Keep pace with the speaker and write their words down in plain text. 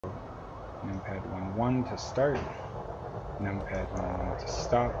Numpad 1-1 to start, numpad 1-1 to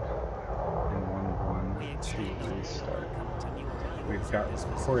stop, and 1-1 to restart. We've got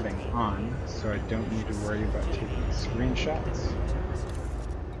recording on, so I don't need to worry about taking screenshots.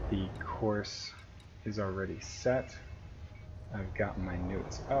 The course is already set. I've got my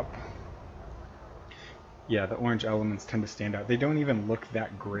notes up. Yeah, the orange elements tend to stand out. They don't even look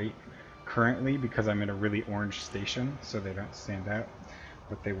that great currently because I'm in a really orange station, so they don't stand out,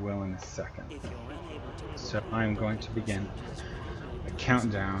 but they will in a second. So I'm going to begin a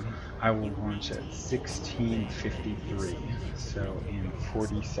countdown. I will launch at 16:53, so in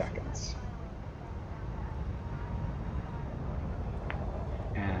 40 seconds.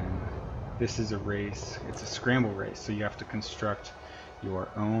 And this is a race, it's a scramble race, so you have to construct your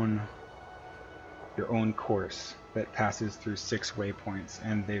own course that passes through 6 waypoints,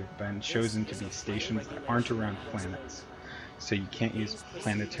 and they've been chosen to be stations that aren't around planets, so you can't use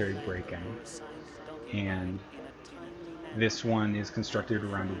planetary braking. And this one is constructed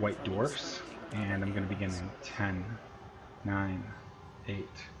around white dwarfs, and I'm going to begin in 10, 9, 8,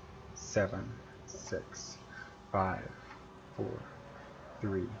 7, 6, 5, 4,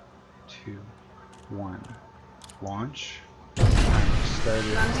 3, 2, 1. Launch.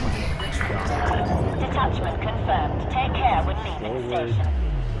 Started. Detachment confirmed. Take care when leaving station.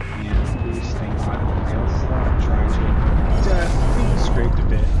 And boosting out of the mail slot, trying to just scraped a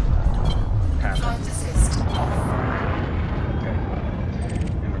bit. Happened. Okay.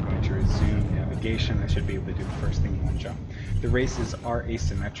 And we're going to resume navigation. I should be able to do the first thing in one jump. The races are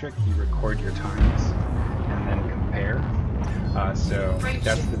asymmetric. You record your times and then compare. So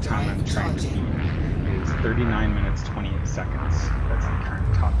that's the time I'm trying to beat. Is 39 minutes 28 seconds. That's the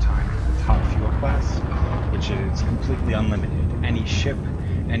current top time for the top fuel class, which is completely unlimited. Any ship,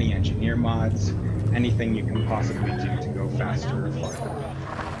 any engineer mods, anything you can possibly do to go faster or farther.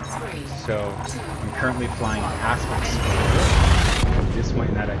 So I'm currently flying aspect speed. This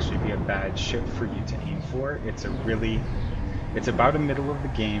might not actually be a bad ship for you to aim for. It's about a middle of the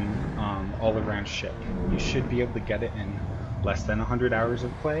game all-around ship. You should be able to get it in less than 100 hours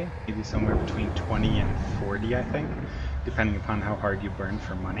of play, maybe somewhere between 20 and 40, I think, depending upon how hard you burn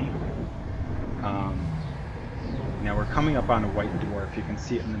for money. Now we're coming up on a white dwarf. You can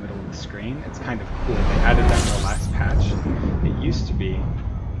see it in the middle of the screen. It's kind of cool. They added that in the last patch. It used to be...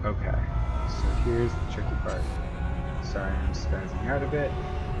 Okay, so here's the tricky part. Sorry, I'm spazzing out a bit.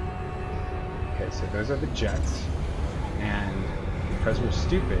 Okay, so those are the jets, and because we're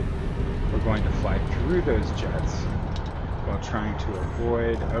stupid, we're going to fly through those jets while trying to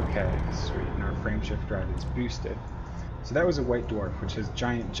avoid... Okay, sweet, and our frameshift drive is boosted. So that was a white dwarf, which has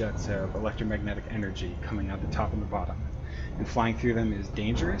giant jets of electromagnetic energy coming out the top and the bottom. And flying through them is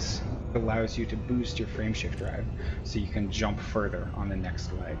dangerous. It allows you to boost your frameshift drive so you can jump further on the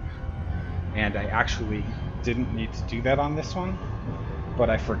next leg. And I actually didn't need to do that on this one, but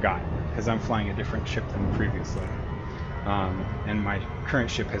I forgot, because I'm flying a different ship than previously. And my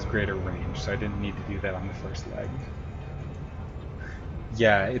current ship has greater range, so I didn't need to do that on the first leg.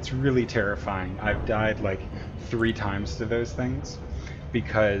 Yeah, it's really terrifying. I've died like 3 times to those things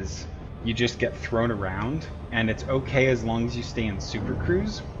because you just get thrown around, and it's okay as long as you stay in Super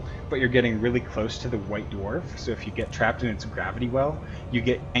Cruise, but you're getting really close to the white dwarf, so if you get trapped in its gravity well, you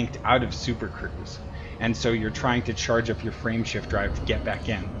get yanked out of Super Cruise. And so you're trying to charge up your frameshift drive to get back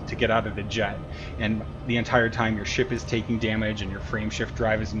in, to get out of the jet, and the entire time your ship is taking damage and your frameshift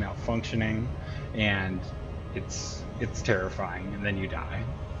drive is malfunctioning, and it's terrifying, and then you die.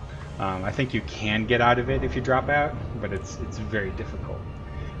 I think you can get out of it if you drop out, but it's very difficult.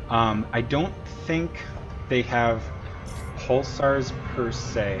 I don't think they have pulsars per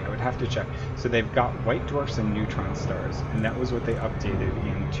se. I would have to check. So they've got white dwarfs and neutron stars, and that was what they updated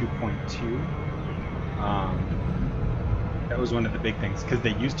in 2.2. That was one of the big things, because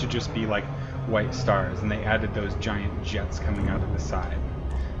they used to just be like white stars, and they added those giant jets coming out of the side.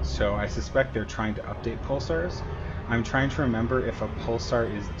 So I suspect they're trying to update pulsars. I'm trying to remember if a pulsar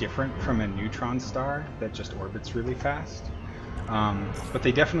is different from a neutron star that just orbits really fast. But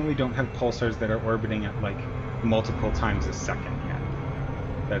they definitely don't have pulsars that are orbiting at like multiple times a second yet.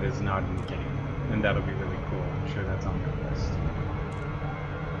 That is not in the game, and that'll be really cool. I'm sure that's on the list.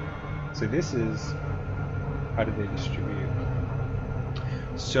 So this is, how do they distribute?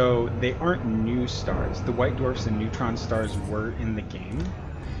 So they aren't new stars. The white dwarfs and neutron stars were in the game.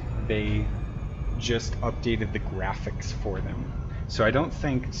 They just updated the graphics for them. So I don't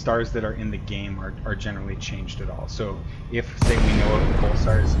think stars that are in the game are generally changed at all. So if, say, we know of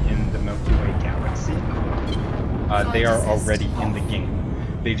pulsars in the Milky Way galaxy, they are already in the game.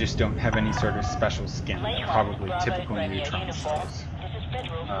 They just don't have any sort of special skin. They're probably typical neutron stars.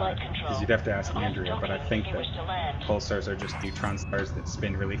 because you'd have to ask Andrea, but I think that pulsars are just neutron stars that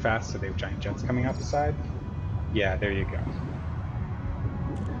spin really fast, so they have giant jets coming out the side. Yeah, there you go.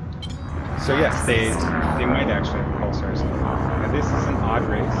 So yes, they might actually have pulsars. Now this is an odd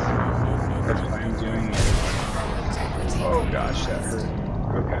race, because what I'm doing is... Oh gosh, that hurt.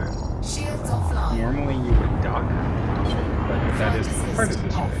 Okay. Normally you would dock, but that is part of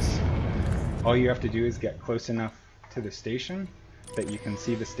this race. All you have to do is get close enough to the station that you can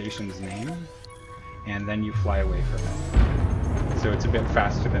see the station's name, and then you fly away from it. So it's a bit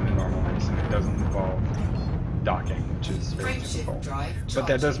faster than a normal race, and it doesn't involve docking, which is very difficult. But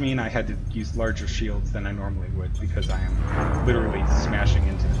that does mean I had to use larger shields than I normally would, because I am literally smashing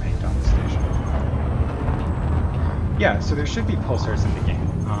into the paint on the station. Yeah, so there should be pulsars in the game,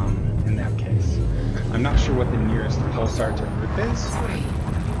 in that case. I'm not sure what the nearest pulsar to Earth is.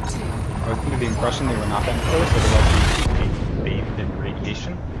 I was under the impression they were not that close, otherwise we would be bathed in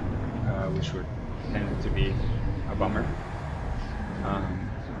radiation, which would tend to be a bummer.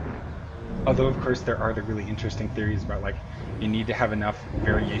 Although, of course, there are the really interesting theories about, like, you need to have enough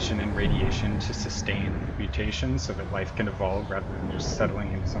variation in radiation to sustain mutations so that life can evolve rather than just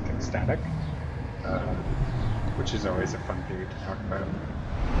settling into something static, which is always a fun theory to talk about.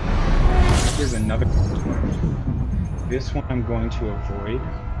 Here's another one. This one I'm going to avoid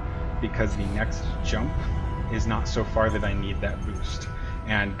because the next jump is not so far that I need that boost,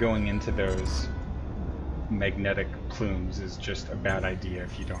 and going into those magnetic plumes is just a bad idea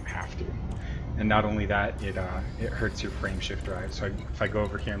if you don't have to. And not only that, it hurts your frame shift drive. So if I go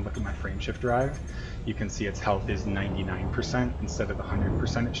over here and look at my frame shift drive, you can see its health is 99% instead of the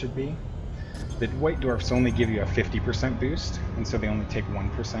 100% it should be. The white dwarfs only give you a 50% boost, and so they only take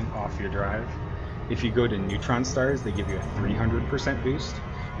 1% off your drive. If you go to neutron stars, they give you a 300% boost,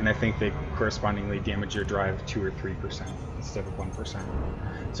 and I think they correspondingly damage your drive 2 or 3% instead of 1%.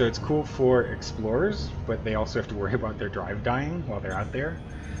 So it's cool for explorers, but they also have to worry about their drive dying while they're out there,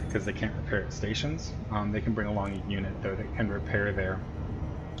 because they can't repair at stations. They can bring along a unit, though, that can repair their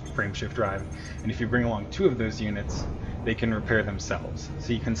frame shift drive. And if you bring along 2 of those units, they can repair themselves.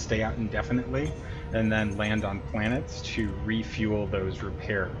 So you can stay out indefinitely and then land on planets to refuel those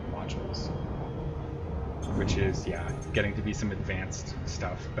repair modules. Which is, yeah, getting to be some advanced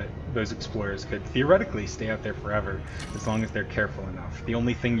stuff. But those explorers could theoretically stay out there forever as long as they're careful enough. The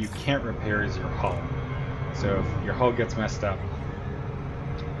only thing you can't repair is your hull. So if your hull gets messed up,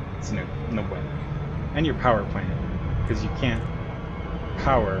 it's no bueno. And your power plant, because you can't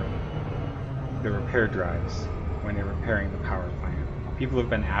power the repair drives when you're repairing the power plant. People have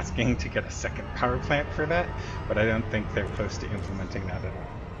been asking to get a second power plant for that, but I don't think they're close to implementing that at all.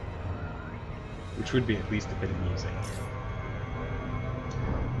 Which would be at least a bit amusing.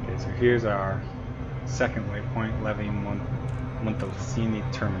 Okay, so here's our second waypoint, Levi Montalcini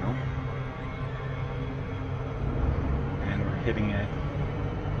Terminal. And we're hitting it.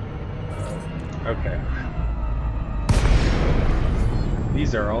 Okay.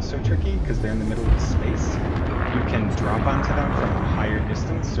 These are also tricky because they're in the middle of space. You can drop onto them from a higher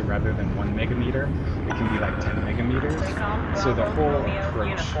distance, so rather than 1 megameter, it can be like 10 megameters. So the whole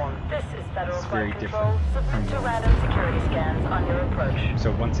approach is very different from the...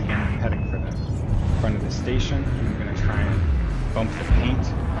 So once again, I'm heading for the front of the station. I'm going to try and bump the paint.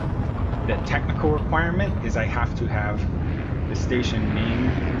 The technical requirement is I have to have the station name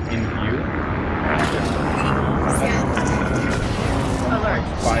in view. Alert,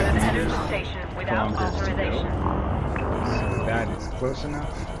 5 meters meters station without authorization. So that is close enough.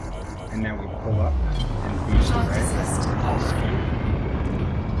 And now we pull up and boost away. All speed.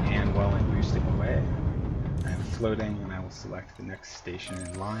 And while I'm boosting away, I'm floating and I will select the next station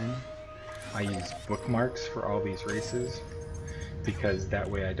in line. I use bookmarks for all these races, because that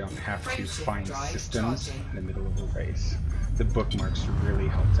way I don't have to find systems in the middle of a race. The bookmarks really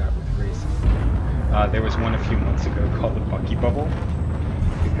helped out with racing. There was one a few months ago called the Buckyball,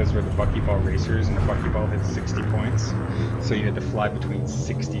 because we're the Buckyball racers and the Buckyball had 60 points, so you had to fly between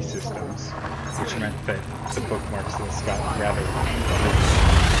 60 systems, which meant that the bookmarks list got rather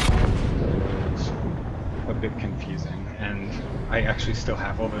a bit confusing, and I actually still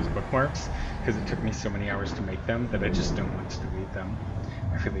have all those bookmarks because it took me so many hours to make them that I just don't want to delete them.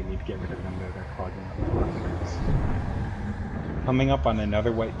 I really need to get rid of them, though. They're clogging up my bookmarks. Coming up on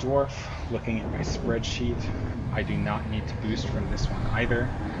another white dwarf, looking at my spreadsheet, I do not need to boost from this one either,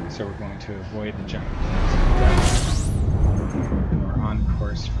 so we're going to avoid the giant plumes. And we're on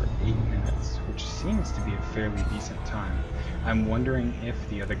course for 8 minutes, which seems to be a fairly decent time. I'm wondering if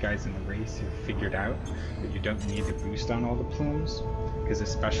the other guys in the race have figured out that you don't need to boost on all the plumes, because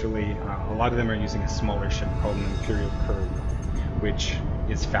especially a lot of them are using a smaller ship called an Imperial Curve, which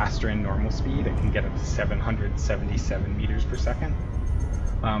is faster in normal speed. It can get up to 777 meters per second,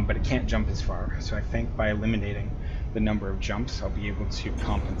 but it can't jump as far. So I think by eliminating the number of jumps, I'll be able to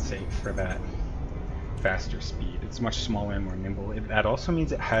compensate for that faster speed. It's much smaller and more nimble. That also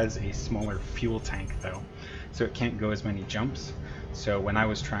means it has a smaller fuel tank though, so it can't go as many jumps. So when I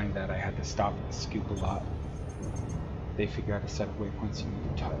was trying that, I had to stop and scoop a lot. They figure out a set of waypoints you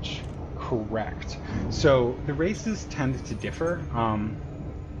need to touch. Correct. So the races tend to differ,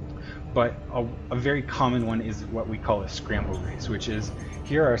 but a very common one is what we call a scramble race, which is,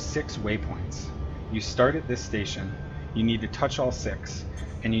 here are 6 waypoints. You start at this station, you need to touch all 6,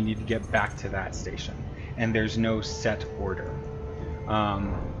 and you need to get back to that station. And there's no set order.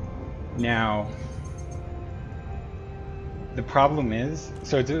 Now, the problem is,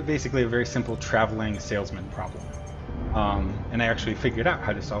 so it's basically a very simple traveling salesman problem. And I actually figured out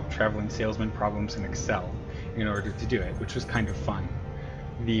how to solve traveling salesman problems in Excel in order to do it, which was kind of fun.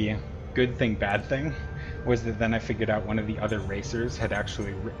 The good thing, bad thing, was that then I figured out one of the other racers had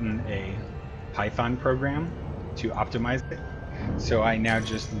actually written a Python program to optimize it. So I now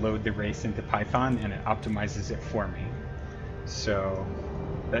just load the race into Python and it optimizes it for me. So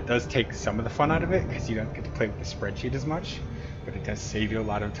that does take some of the fun out of it, because you don't get to play with the spreadsheet as much, but it does save you a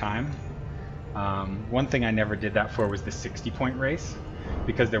lot of time. One thing I never did that for was the 60-point race,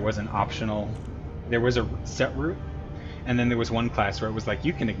 because there was an optional, there was a set route, and then there was one class where it was like,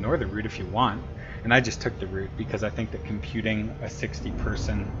 you can ignore the route if you want, and I just took the route because I think that computing a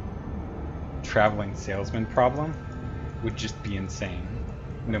 60-person traveling salesman problem would just be insane,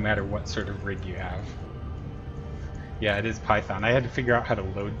 no matter what sort of rig you have. Yeah, it is Python. I had to figure out how to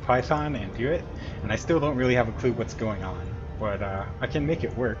load Python and do it, and I still don't really have a clue what's going on, but I can make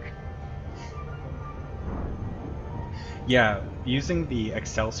it work. Yeah, using the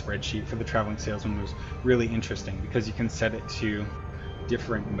Excel spreadsheet for the traveling salesman was really interesting, because you can set it to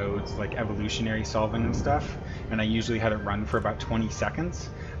different modes like evolutionary solving and stuff, and I usually had it run for about 20 seconds,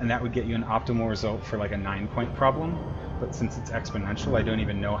 and that would get you an optimal result for like a 9-point problem, but since it's exponential, I don't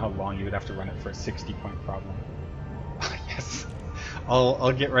even know how long you would have to run it for a 60-point problem. Yes,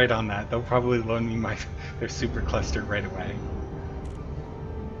 I'll get right on that. They'll probably loan me their supercluster right away.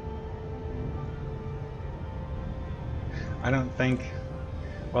 I don't think,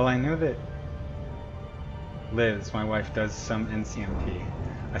 well, I know that Liz, my wife, does some NCMP.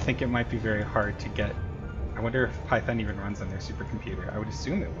 I think it might be very hard to get, I wonder if Python even runs on their supercomputer. I would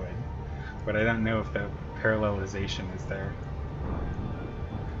assume it would, but I don't know if the parallelization is there.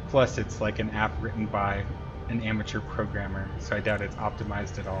 Plus, it's like an app written by an amateur programmer, so I doubt it's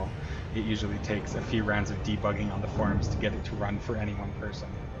optimized at all. It usually takes a few rounds of debugging on the forums to get it to run for any one person.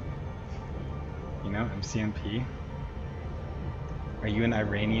 You know, MCMP? Are you an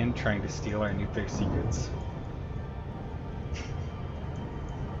Iranian trying to steal our nuclear secrets?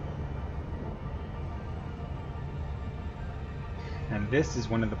 And this is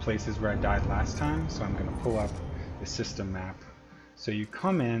one of the places where I died last time, so I'm going to pull up the system map. So you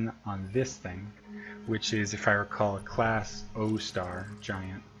come in on this thing, which is, if I recall, a class O star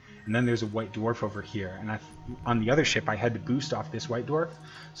giant. And then there's a white dwarf over here. And on the other ship, I had to boost off this white dwarf.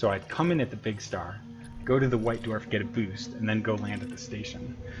 So I'd come in at the big star, go to the white dwarf, get a boost, and then go land at the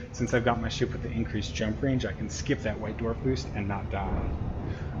station. Since I've got my ship with the increased jump range, I can skip that white dwarf boost and not die.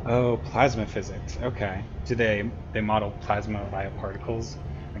 Oh, plasma physics. Okay. Do they model plasma via particles?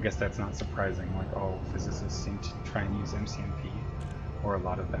 I guess that's not surprising. Like, all physicists seem to try and use MCMP, or a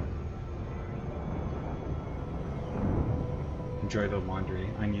lot of them. Enjoy the laundry.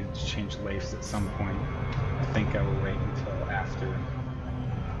 I needed to change lathes at some point. I think I will wait until after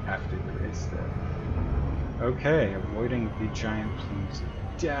the race though. Okay, avoiding the giant plumes of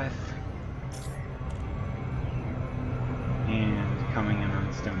death. And coming in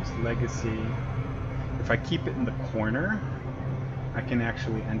on Stone's Legacy. If I keep it in the corner, I can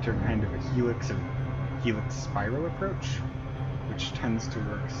actually enter kind of a helix spiral approach, which tends to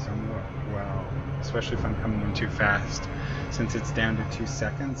work somewhat well, especially if I'm coming in too fast. Since it's down to 2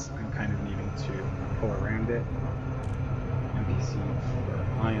 seconds, I'm kind of needing to pull around it. NPC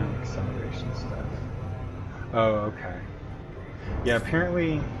for ion acceleration stuff. Oh, okay. Yeah,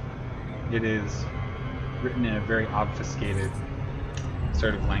 apparently it is written in a very obfuscated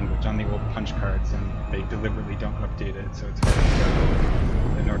sort of language on the old punch cards, and they deliberately don't update it, so it's hard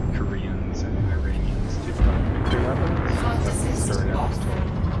for the North Koreans and Iranians to find nuclear weapons. That's the story I was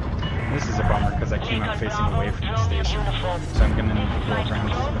told. This is a bummer because I came out facing away from the station, so I'm going to need to go around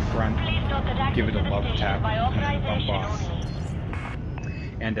to the front, give it a love tap, and then bump off.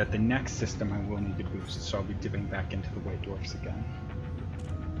 And at the next system I will need to boost, so I'll be dipping back into the white dwarfs again.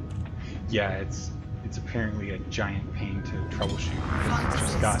 Yeah, it's apparently a giant pain to troubleshoot because it's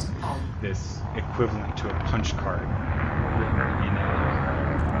just got this equivalent to a punch card written in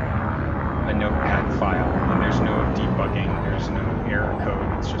a notepad file, and there's no debugging, there's no error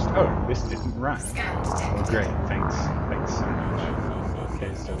code, it's just, oh, this didn't run. Oh great, thanks so much.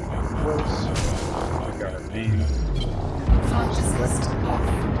 Okay, so we got close, we got our name.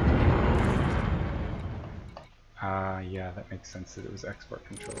 Yeah, that makes sense that it was export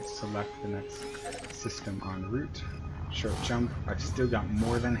control. Select the next system en route. Short jump. I've still got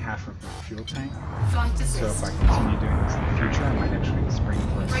more than half of my fuel tank. So if I continue doing this in the future, I might actually spring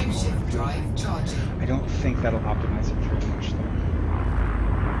for a smaller fuel tank. I don't think that'll optimize it very much though.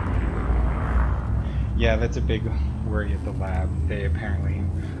 Yeah, that's a big worry at the lab. They apparently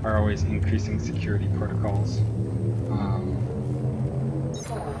are always increasing security protocols.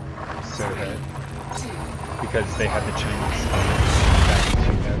 So that because they had the Chinese back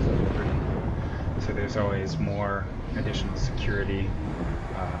in 2003. So there's always more additional security,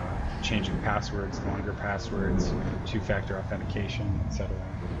 changing passwords, longer passwords, two-factor authentication, etc.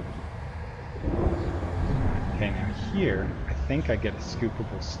 Okay, now here, I think I get a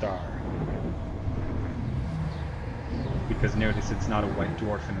scoopable star. Because notice it's not a white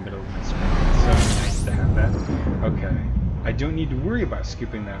dwarf in the middle of my screen. It's so nice to have that. Okay. I don't need to worry about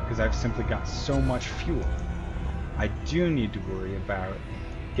scooping that because I've simply got so much fuel. I do need to worry about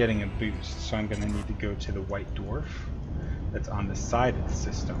getting a boost, so I'm going to need to go to the white dwarf that's on the side of the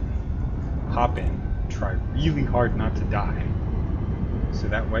system, hop in, try really hard not to die. So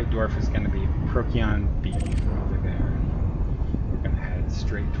that white dwarf is going to be Procyon B over there. We're going to head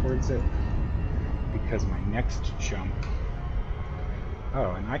straight towards it because my next jump...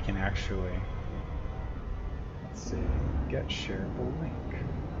 Oh, and I can actually... Let's see, get shareable link.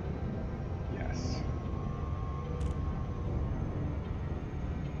 Yes.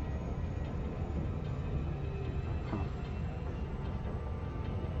 Huh.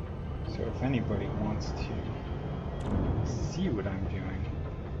 So if anybody wants to see what I'm doing,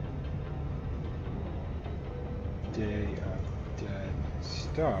 Day of Dead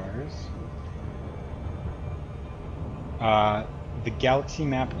Stars. The galaxy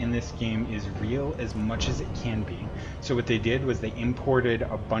map in this game is real as much as it can be. So what they did was they imported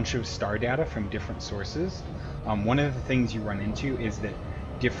a bunch of star data from different sources. One of the things you run into is that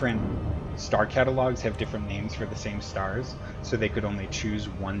different star catalogs have different names for the same stars, so they could only choose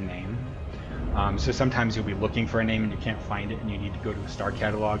one name. So sometimes you'll be looking for a name and you can't find it, and you need to go to a star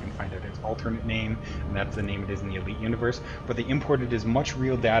catalog and find out its alternate name, and that's the name it is in the Elite universe. But they imported as much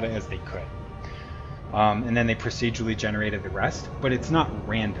real data as they could. And then they procedurally generated the rest, but it's not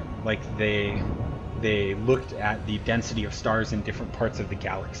random. Like they looked at the density of stars in different parts of the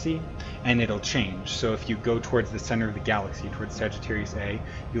galaxy, and it'll change. So if you go towards the center of the galaxy, towards Sagittarius A,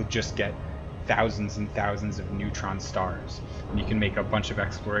 you'll just get thousands and thousands of neutron stars. And you can make a bunch of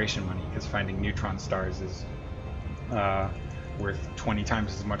exploration money, because finding neutron stars is worth 20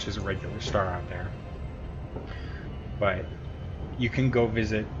 times as much as a regular star out there. But you can go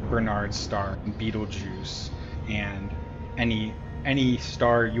visit Bernard's star, Betelgeuse, and any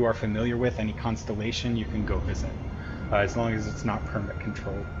star you are familiar with, any constellation, you can go visit, as long as it's not permit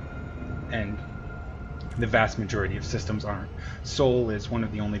controlled. And the vast majority of systems aren't. Sol is one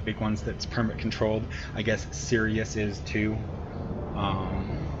of the only big ones that's permit controlled. I guess Sirius is too.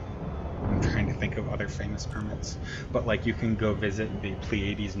 I'm trying to think of other famous permits, but like you can go visit the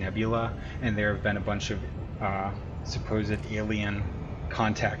Pleiades Nebula, and there have been a bunch of supposed alien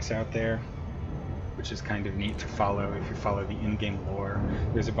contacts out there, which is kind of neat to follow if you follow the in-game lore.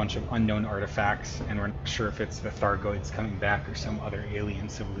 There's a bunch of unknown artifacts, and we're not sure if it's the Thargoids coming back or some other alien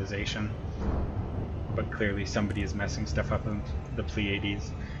civilization. But clearly somebody is messing stuff up in the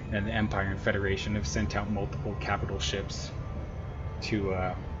Pleiades, and the Empire and Federation have sent out multiple capital ships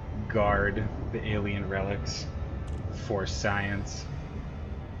to guard the alien relics for science.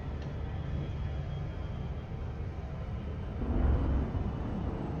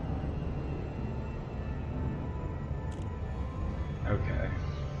 Okay.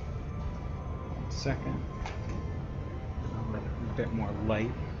 1 second. I'll let a bit more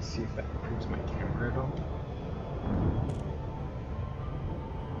light, see if that improves my camera at all.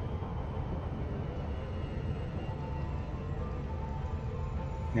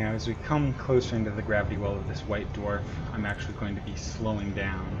 Now, as we come closer into the gravity well of this white dwarf, I'm actually going to be slowing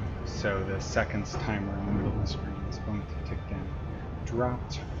down, so the seconds timer in the middle of the screen is going to tick down.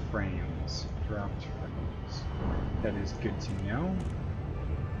 Dropped frames. Dropped frames. That is good to know.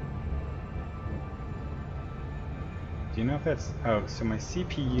 Do you know if that's... Oh, so my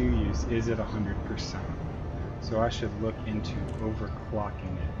CPU use is at 100%. So I should look into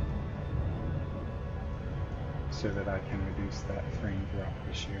overclocking it. so that I can reduce that frame drop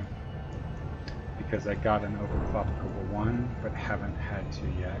issue. Because I got an overclockable one, but haven't had to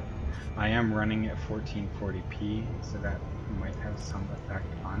yet. I am running at 1440p, so that might have some effect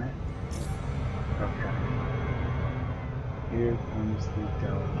on it. Okay. Here comes the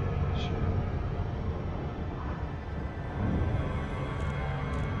delicate issue.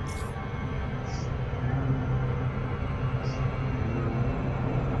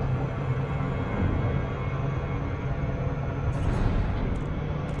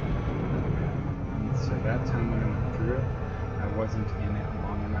 That time when I went through it, I wasn't in it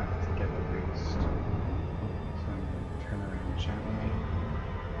long enough to get the boost. So I'm going to turn around gently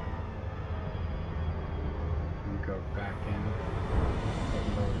and go back in,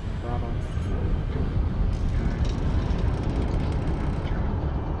 lower the throttle.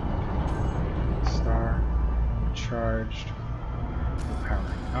 Okay. Star, charged, we're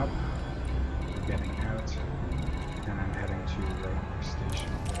powering up, we're getting out, and I'm heading to Jhyryyl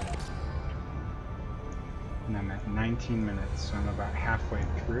station. And I'm at 19 minutes, so I'm about halfway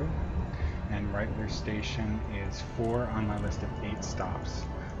through, and Jhyryyl station is 4 on my list of 8 stops,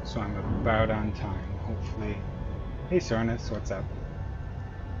 so I'm about on time, hopefully. Hey Sornus, what's up?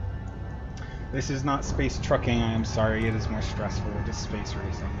 This is not space trucking, I am sorry, it is more stressful, it is space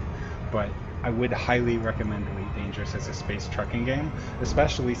racing, but I would highly recommend Elite Dangerous as a space trucking game,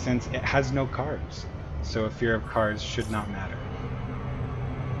 especially since it has no cars, so a fear of cars should not matter.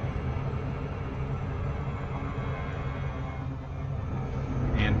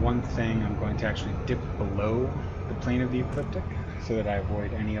 One thing, I'm going to actually dip below the plane of the ecliptic so that I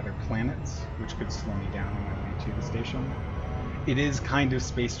avoid any other planets, which could slow me down on my way to the station. It is kind of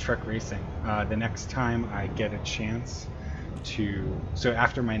space truck racing. The next time I get a chance to... So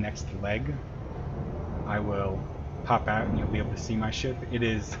after my next leg, I will pop out and you'll be able to see my ship. It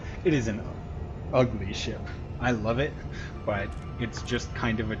is an ugly ship. I love it, but it's just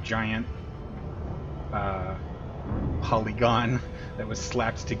kind of a giant... polygon that was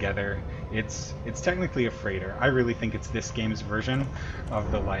slapped together. It's technically a freighter. I really think it's this game's version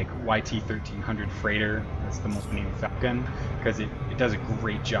of the like YT-1300 freighter. That's the Millennium Falcon, because it does a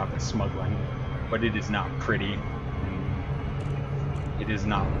great job at smuggling, but it is not pretty. And it is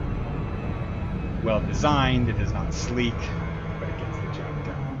not well designed. It is not sleek, but it gets the job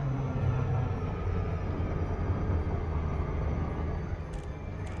done.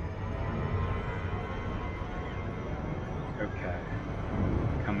 Okay,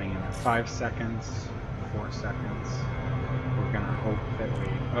 coming in at 5 seconds, 4 seconds. We're gonna hope that we...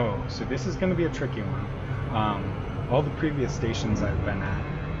 Oh, so this is gonna be a tricky one. All the previous stations I've been at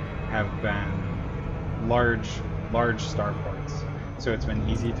have been large starports, so it's been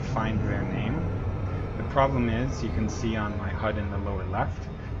easy to find their name. The problem is, you can see on my HUD in the lower left,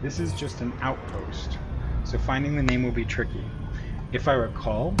 this is just an outpost, so finding the name will be tricky. If I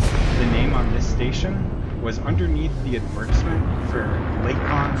recall, the name on this station was underneath the advertisement for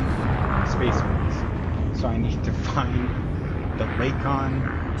Lakon Spaceways. So I need to find the Lakon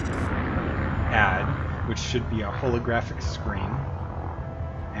ad, which should be a holographic screen.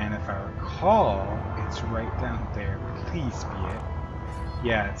 And if I recall, it's right down there. Please be it.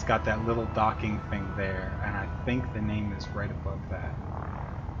 Yeah, it's got that little docking thing there, and I think the name is right above that.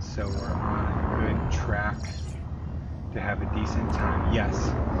 So we're on a good track to have a decent time.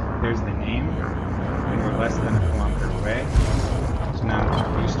 Yes, there's the name, and we're less than a kilometer away. So now I'm going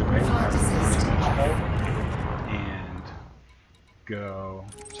to boost away and go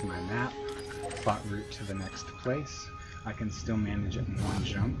to my map, plot route to the next place. I can still manage it in one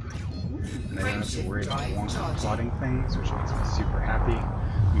jump, and I don't have to worry about wonky plotting things, which makes me super happy.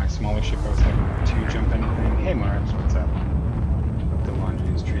 On my smaller ship I was having to jump anything. Hey Mars, what's up? Hope the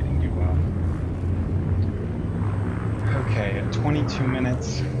laundry is treating you well. Okay, at 22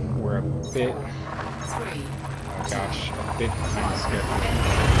 minutes, we're a bit, oh gosh, a bit behind schedule.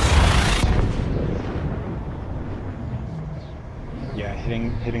 Yeah,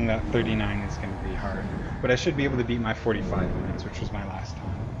 hitting that 39 is going to be hard. But I should be able to beat my 45 minutes, which was my last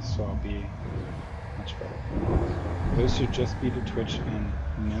time, so I'll be much better. Those should just be to Twitch and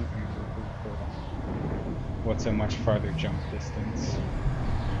no portal. What's a much farther jump distance?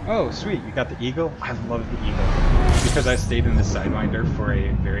 Oh, sweet, you got the Eagle? I love the Eagle. Because I stayed in the Sidewinder for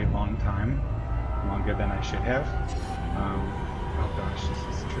a very long time. Longer than I should have. Oh gosh, this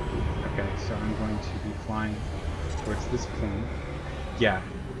is tricky. Okay, so I'm going to be flying towards this plane. Yeah,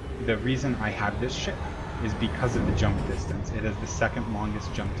 the reason I have this ship is because of the jump distance. It is the second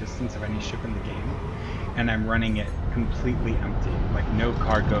longest jump distance of any ship in the game. And I'm running it completely empty. Like, no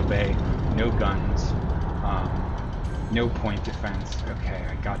cargo bay, no guns. No point defense. Okay,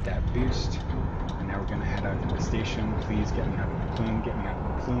 I got that boost, and now we're going to head out to the station. Please get me out of the plume. Get me out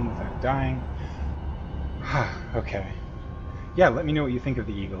of the plume without dying. Okay. Yeah, let me know what you think of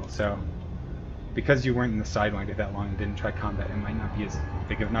the Eagle. So, because you weren't in the Sidewinder that long and didn't try combat, it might not be as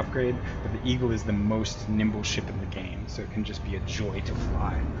big of an upgrade, but the Eagle is the most nimble ship in the game, so it can just be a joy to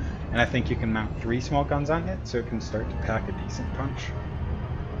fly. And I think you can mount 3 small guns on it, so it can start to pack a decent punch.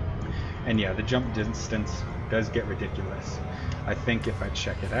 And yeah, the jump distance does get ridiculous. I think if I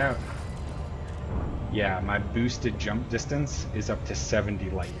check it out, yeah, my boosted jump distance is up to 70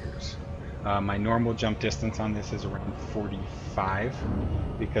 light years. My normal jump distance on this is around 45,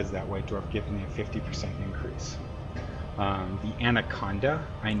 because that White Dwarf gives me a 50% increase. The Anaconda,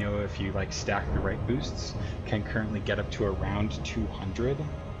 I know if you like stack the right boosts, can currently get up to around 200.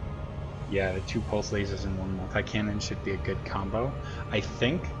 Yeah, the 2 pulse lasers and 1 multi-cannon should be a good combo. I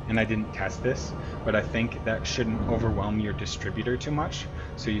think, and I didn't test this, but I think that shouldn't overwhelm your distributor too much,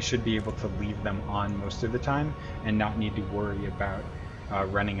 so you should be able to leave them on most of the time and not need to worry about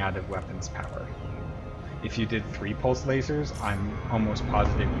running out of weapons power. If you did 3 pulse lasers, I'm almost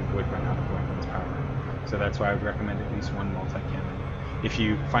positive you would run out of weapons power. So that's why I would recommend at least 1 multi-cannon. If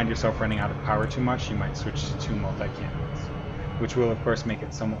you find yourself running out of power too much, you might switch to 2 multi-cannons, which will of course make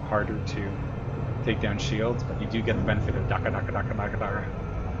it somewhat harder to take down shields, but you do get the benefit of daka daka daka daka daka.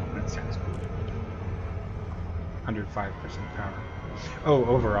 That sounds cool. 105% power. Oh,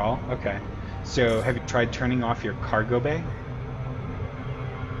 overall? Okay. So have you tried turning off your cargo bay?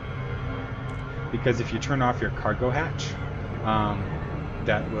 Because if you turn off your cargo hatch,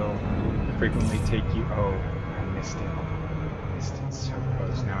 that will frequently take you... Oh, I missed it. I missed it so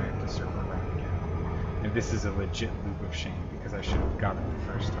close. Now I have to circle around again. And this is a legit loop of shame, because I should have got it the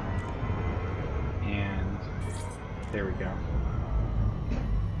first time. And there we go.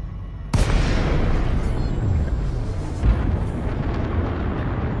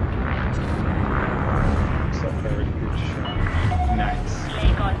 Nice.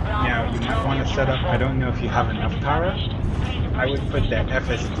 Now you might want to set up, I don't know if you have enough power, I would put that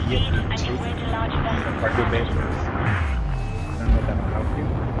FSD at group 2 on the cargo bay. I don't know if that'll help you,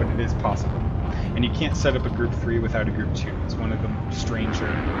 but it is possible. And you can't set up a group 3 without a group 2. It's one of the stranger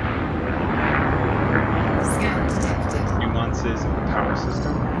nuances of the power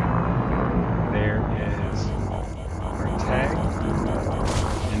system. There is our tag,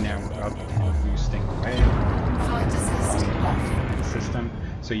 and now we're up and boosting away. System.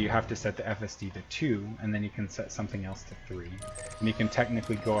 So you have to set the FSD to 2, and then you can set something else to 3. And you can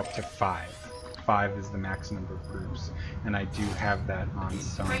technically go up to 5. 5 is the max number of groups. And I do have that on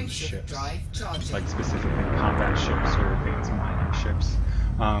some ships, like specifically combat ships or advanced mining ships.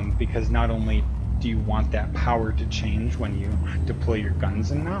 Because not only do you want that power to change when you deploy your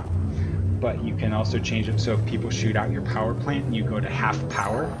guns and not, but you can also change it so if people shoot out your power plant and you go to half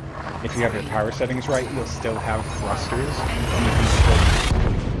power, if you have your power settings right, you'll still have thrusters, and you can still...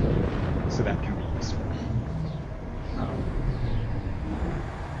 So that can be useful.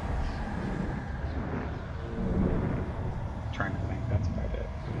 Trying to think, that's about it.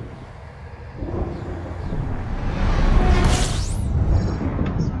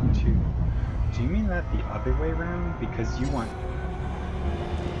 Do you mean that the other way around? Because you want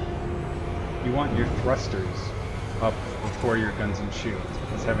your thrusters up before your guns and shields,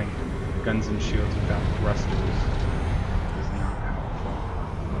 because having guns and shields without thrusters is not helpful.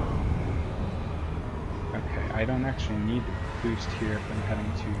 Okay, I don't actually need to boost here if I'm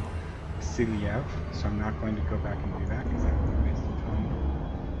heading to Siliev, so I'm not going to go back and do that because that would waste of time.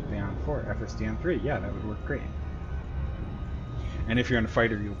 Stay on 4, FSD on 3, yeah, that would work great. And if you're in a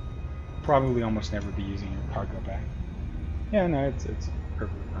fighter, you'll probably almost never be using your cargo bag. Yeah, no, it's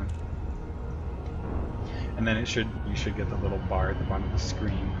perfectly fine. And then you should get the little bar at the bottom of the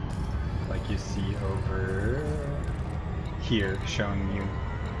screen, like you see over here, showing you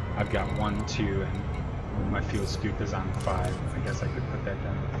I've got 1, 2, and my fuel scoop is on 5. I guess I could put that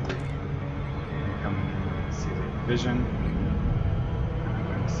down to 3. And coming in with Siliev vision. And I'm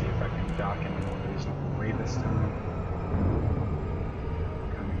going to see if I can dock in a more reasonable way this time.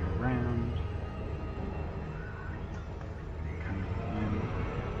 Coming around.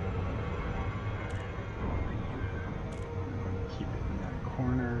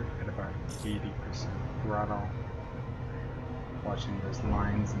 Corner at about 80% throttle. Watching those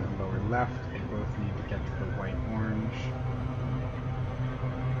lines in the lower left, they both need to get to the white-orange.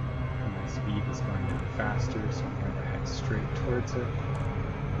 And my speed is going to be faster, so I'm going to head straight towards it.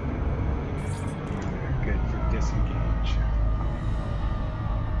 And they're good for disengage.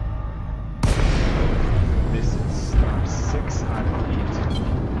 This is star 6 out of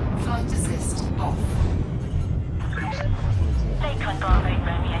 8. Flight assist off. Lakeland Bravo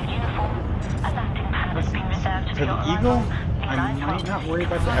Romeo uniform, adapting Eagle, I might not worry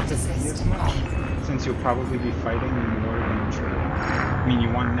about the FSD as much, since you'll probably be fighting more than true. I mean,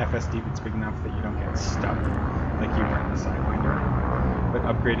 you want an FSD that's big enough that you don't get stuck, like you were in the Sidewinder. But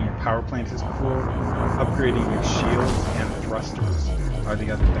upgrading your power plant is cool. Upgrading your shields and thrusters are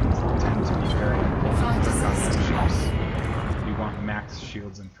the other things that tend to be very important for combat ships. You want max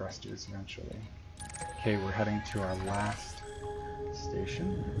shields and thrusters eventually. Okay, we're heading to our last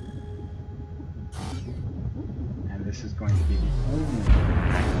station. And this is going to be the only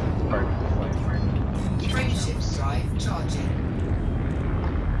part of the flight where I need to Frameshift drive charging.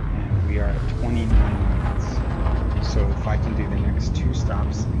 And we are at 29 minutes. So if I can do the next 2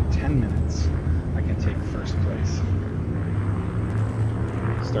 stops in 10 minutes, I can take first place.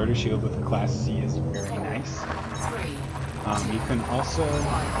 Starter shield with a Class C is very nice. You can also...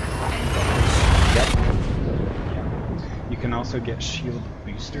 You can also get shield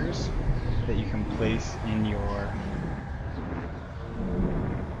boosters that you can place in your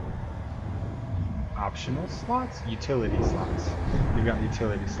optional slots? Utility slots. You've got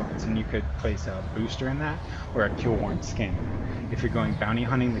utility slots, and you could place a booster in that, or a kill warrant scanner. If you're going bounty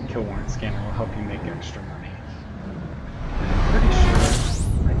hunting, the kill warrant scanner will help you make extra money. I'm pretty sure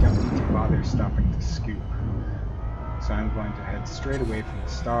I don't need to bother stopping to scoop. So I'm going to head straight away from the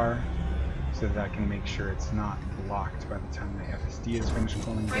star, so that I can make sure it's not blocked by the time the FSD is finished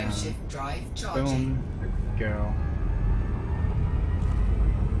cooling down. Boom, there we go.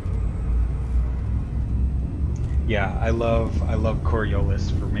 Yeah, I love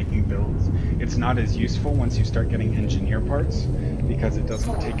Coriolis for making builds. It's not as useful once you start getting engineer parts, because it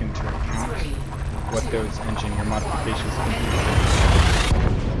doesn't take into account what those engineer modifications can do.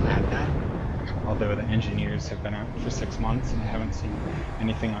 We'll add that. Although the engineers have been out for 6 months and I haven't seen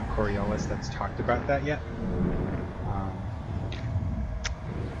anything on Coriolis that's talked about that yet.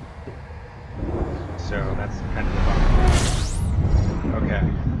 So that's kind of fun. Okay,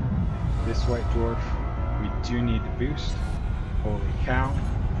 this white dwarf, we do need to boost. Holy cow,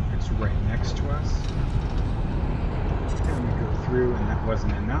 it's right next to us. And we go through and that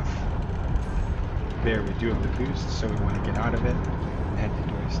wasn't enough. There, we do have the boost, so we want to get out of it and head to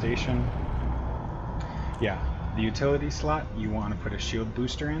Joy Station. Yeah, the utility slot, you want to put a shield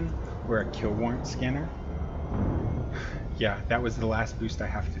booster in, or a kill warrant scanner. Yeah, that was the last boost I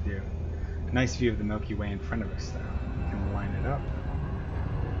have to do. Nice view of the Milky Way in front of us, though. You can line it up.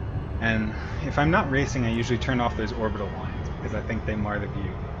 And if I'm not racing, I usually turn off those orbital lines, because I think they mar the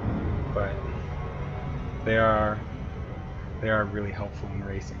view. But they are really helpful in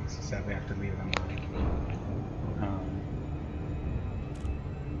racing, so sadly I have to leave them on.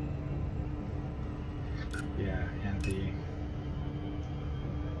 Yeah, and the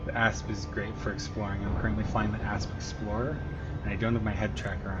ASP is great for exploring. I'm currently flying the ASP Explorer, and I don't have my head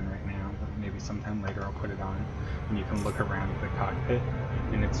tracker on right now, but maybe sometime later I'll put it on, and you can look around the cockpit,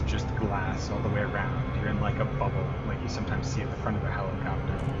 and it's just glass all the way around. You're in like a bubble, like you sometimes see at the front of a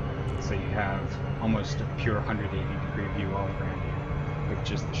helicopter. So you have almost a pure 180-degree view all around you, with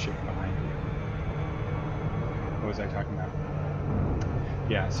just the ship behind you. What was I talking about?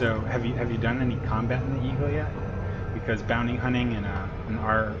 Yeah, so have you done any combat in the Eagle yet? Because bounty hunting in an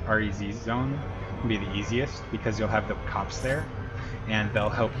REZ zone can be the easiest, because you'll have the cops there, and they'll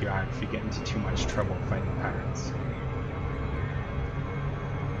help you out if you get into too much trouble fighting pirates.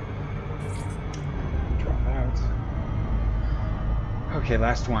 Drop out. Okay,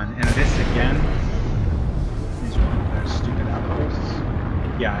 last one, and this again is one of those stupid outposts.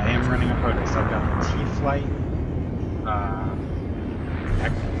 Yeah, I am running a POTUS. I've got the T-Flight.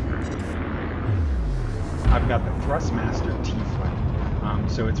 I've got the Thrustmaster T-Flight,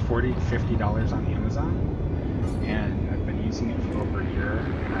 so it's $40 to $50 on Amazon, and I've been using it for over a year,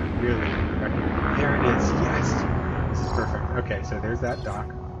 and I really recommend it. There it is, yes! This is perfect. Okay, so there's that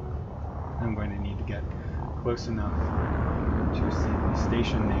dock. I'm going to need to get close enough to see the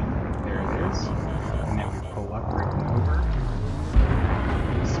station name. There it is. And then we pull up right over.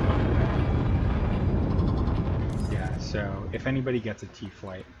 Yeah, so if anybody gets a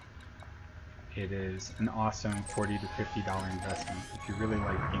T-Flight, it is an awesome $40 to $50 investment. If you really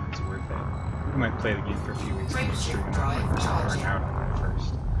like the game, it's worth it. You might play the game for a few weeks and make sure you're not burn out on it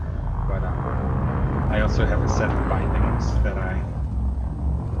first. But I also have a set of bindings that I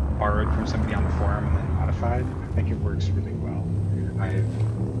borrowed from somebody on the forum and then modified. I think it works really well.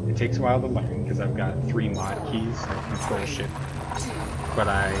 It takes a while to learn because I've got 3 mod keys that control shit, but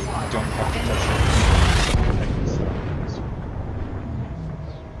I don't have to touch it.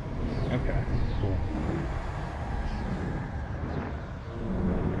 Okay, cool.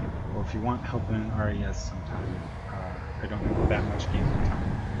 Well, if you want help in an RES sometime, I don't have that much gaming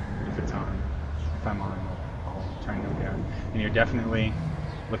time. If I'm on, I'll try and help you out. And you're definitely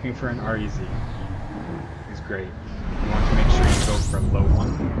looking for an REZ. Is great. You want to make sure you go for a low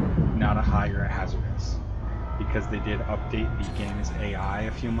one, not a high or a hazardous, because they did update the game's AI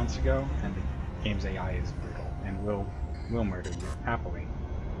a few months ago, and the game's AI is brutal and will murder you happily.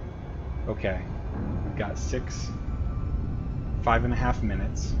 Okay, we've got 5.5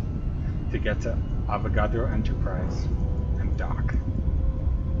 minutes to get to Avogadro Enterprise and dock.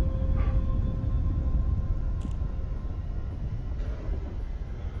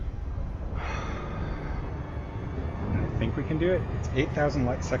 And I think we can do it. It's 8,000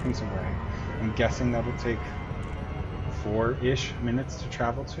 light seconds away. I'm guessing that'll take 4-ish minutes to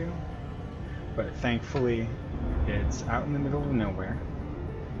travel to, but thankfully it's out in the middle of nowhere.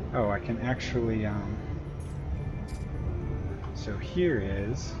 Oh, I can actually, so here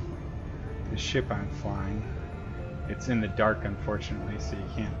is the ship I'm flying. It's in the dark, unfortunately, so you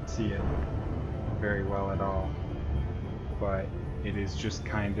can't see it very well at all, but it is just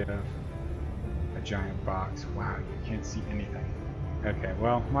kind of a giant box. Wow, you can't see anything. Okay,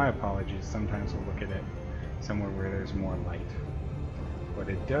 well, my apologies. Sometimes we'll look at it somewhere where there's more light. What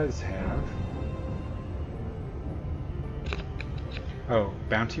it does have... Oh,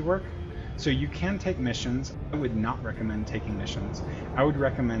 bounty work? So you can take missions. I would not recommend taking missions. I would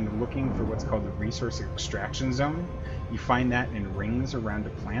recommend looking for what's called the resource extraction zone. You find that in rings around a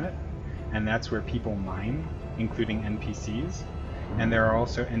planet, and that's where people mine, including NPCs. And there are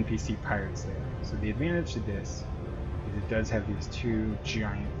also NPC pirates there. So the advantage to this is it does have these 2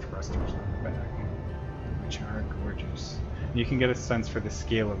 giant thrusters on the back, which are gorgeous. And you can get a sense for the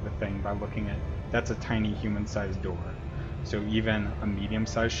scale of the thing by looking at, that's a tiny human-sized door. So even a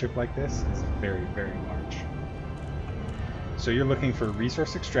medium-sized ship like this is very, very large. So you're looking for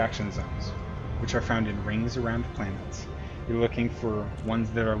resource extraction zones, which are found in rings around planets. You're looking for ones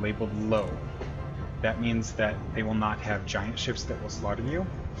that are labeled low. That means that they will not have giant ships that will slaughter you,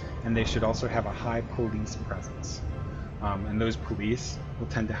 and they should also have a high police presence. And those police will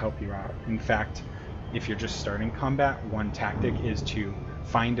tend to help you out. In fact, if you're just starting combat, one tactic is to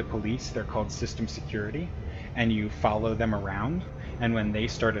find a police. They're called system security, and you follow them around, and when they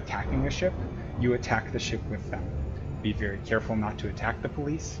start attacking a ship, you attack the ship with them. Be very careful not to attack the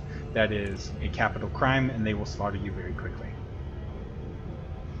police. That is a capital crime, and they will slaughter you very quickly.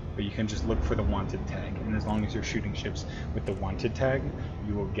 But you can just look for the wanted tag, and as long as you're shooting ships with the wanted tag,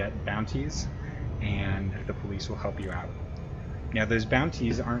 you will get bounties, and the police will help you out. Now, those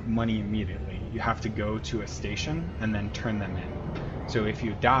bounties aren't money immediately. You have to go to a station and then turn them in. So if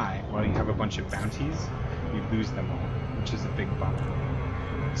you die while you have a bunch of bounties, you lose them all, which is a big bummer.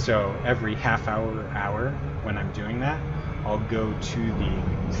 So every half hour or hour when I'm doing that, I'll go to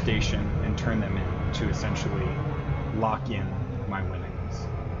the station and turn them in to essentially lock in my winnings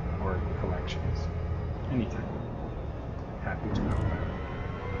or collections. Anytime. Happy to help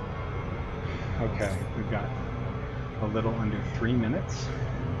out. Okay, we've got a little under 3 minutes.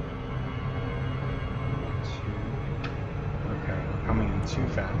 Okay, we're coming in too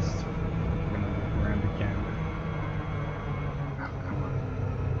fast. We're gonna loop around again. Oh, come on.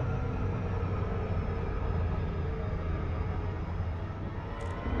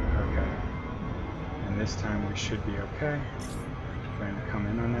 Okay. And this time we should be okay. Trying to come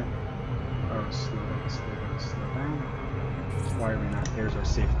in on it. Oh, slow down, slow down, slow down. Why are we not? There's our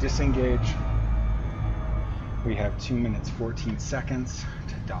safe disengage. We have 2 minutes 14 seconds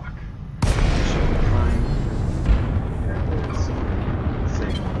to dock. Should be fine. There it is.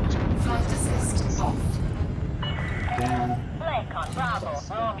 Safe launch. Flight assist off. Down. Bravo,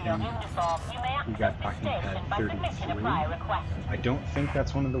 Romeo uniform. You may We got access docking this pad station by submitting a 33. prior request. I don't think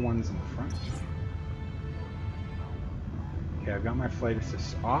that's one of the ones in the front. Okay, I've got my flight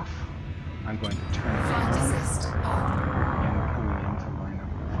assist off. I'm going to turn it Flight on. assist on. And coming in to line up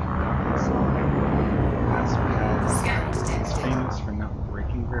with that docking slot. Last pad Scan is detected. famous for not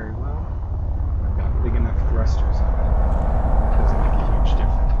braking very well. I've got big enough thrusters on it. It doesn't make a huge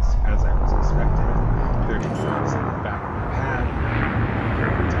difference, as I was expecting. 30 degrees at the back of the pad.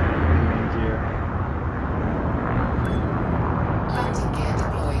 Perfect landing gear. Landing gear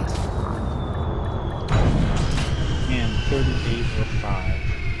deployed. And 38:05.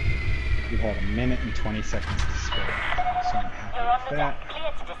 We had 1 minute and 20 seconds to spare. So I'm happy You're on with the that. deck,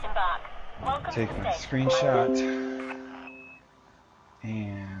 clear to disembark. Welcome Take to my the station. screenshot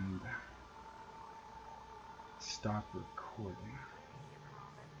and stop recording.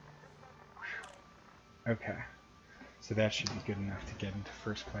 Okay, so that should be good enough to get into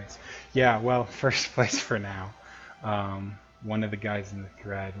first place. Yeah, well, first place for now. One of the guys in the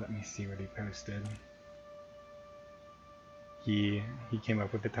thread, let me see what he posted. he came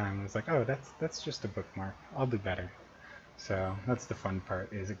up with the time and was like, oh, that's just a bookmark. I'll do better. So that's the fun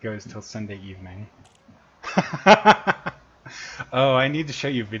part, is it goes till Sunday evening. Oh, I need to show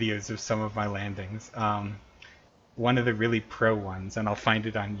you videos of some of my landings. One of the really pro ones, and I'll find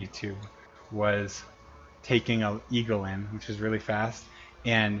it on YouTube, was taking an eagle in, which is really fast,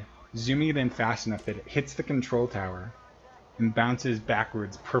 and zooming it in fast enough that it hits the control tower and bounces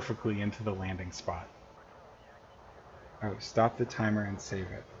backwards perfectly into the landing spot. Oh, stop the timer and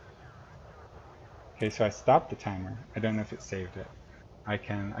save it. Okay, so I stopped the timer. I don't know if it saved it. I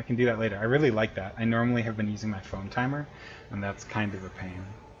can do that later. I really like that. I normally have been using my phone timer, and that's kind of a pain.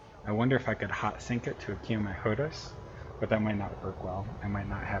 I wonder if I could hot sync it to a key on my HOTAS, but that might not work well. I might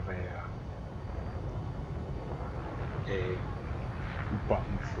not have a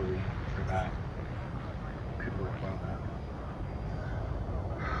button for that. Could work well though.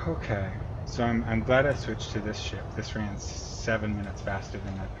 Okay, so I'm glad I switched to this ship. This ran 7 minutes faster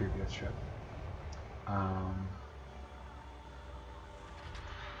than my previous ship.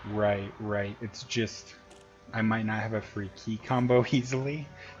 Right. It's just I might not have a free key combo easily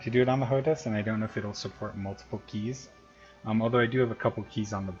to do it on the HOTAS, and I don't know if it'll support multiple keys. Although I do have a couple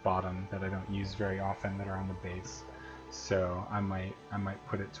keys on the bottom that I don't use very often that are on the base, so I might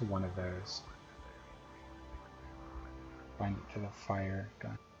put it to one of those. Bind it to the fire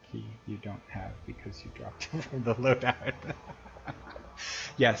gun key you don't have because you dropped it from the loadout.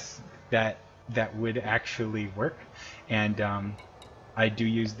 Yes, that would actually work, and I do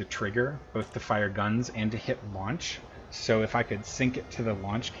use the trigger both to fire guns and to hit launch, so if I could sync it to the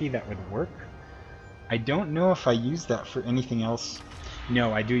launch key, that would work. I don't know if I use that for anything else.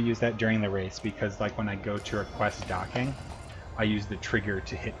 No, I do use that during the race, because like when I go to request docking, I use the trigger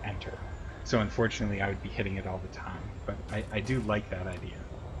to hit enter. So unfortunately I would be hitting it all the time, but I do like that idea.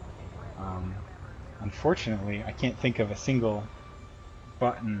 Unfortunately, I can't think of a single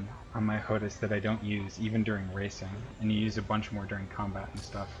button on my HOTAS that I don't use, even during racing, and you use a bunch more during combat and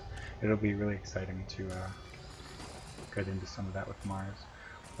stuff. It'll be really exciting to get into some of that with Mars.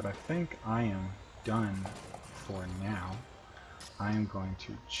 But I think I am done for now. I am going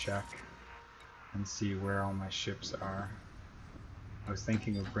to check and see where all my ships are. I was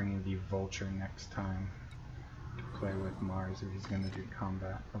thinking of bringing the Vulture next time to play with Mars if he's going to do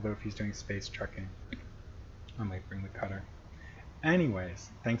combat. Although if he's doing space trucking, I might bring the Cutter. Anyways,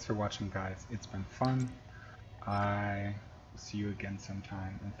 thanks for watching, guys. It's been fun. I will see you again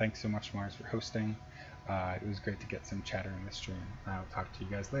sometime. And thanks so much, Mars, for hosting. It was great to get some chatter in the stream. I'll talk to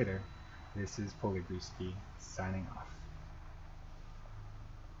you guys later. This is Buckyball Bruski signing off.